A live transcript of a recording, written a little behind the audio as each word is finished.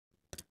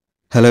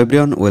Hello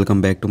everyone, welcome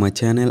back to my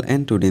channel,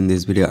 and today in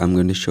this video I'm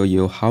going to show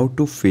you how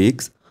to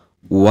fix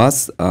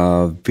was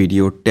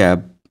video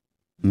tab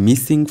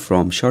missing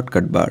from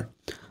shortcut bar.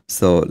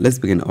 So let's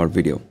begin our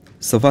video.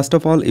 So first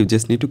of all, you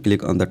just need to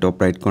click on the top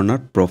right corner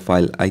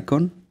profile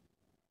icon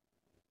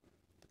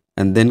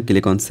and then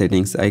click on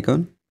settings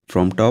icon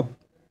from top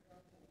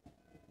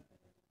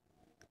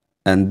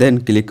and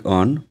then click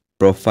on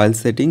profile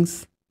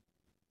settings.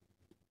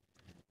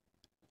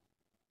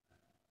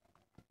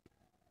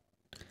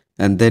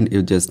 And then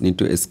you just need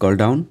to scroll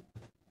down,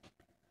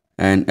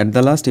 and at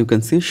the last you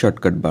can see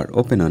shortcut bar.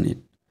 Open on it.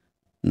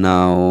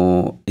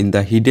 Now in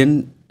the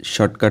hidden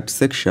shortcut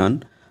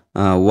section,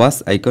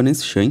 was icon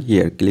is showing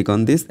here. Click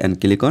on this and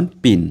click on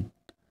pin.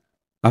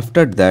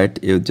 After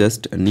that you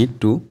just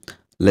need to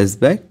less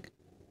back,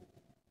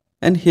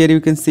 and here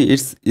you can see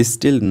it's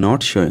still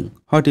not showing.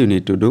 What you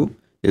need to do,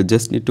 you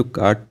just need to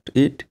cut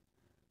it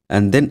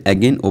and then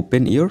again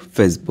open your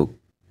Facebook.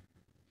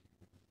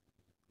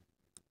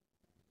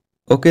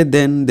 Okay,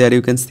 then there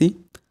you can see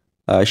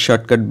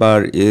shortcut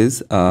bar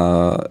is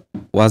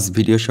was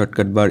video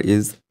shortcut bar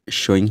is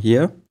showing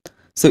here.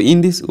 So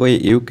in this way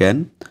you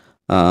can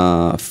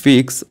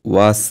fix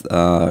was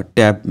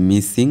tab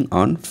missing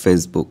on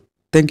Facebook.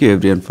 Thank you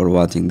everyone for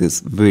watching this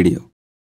video.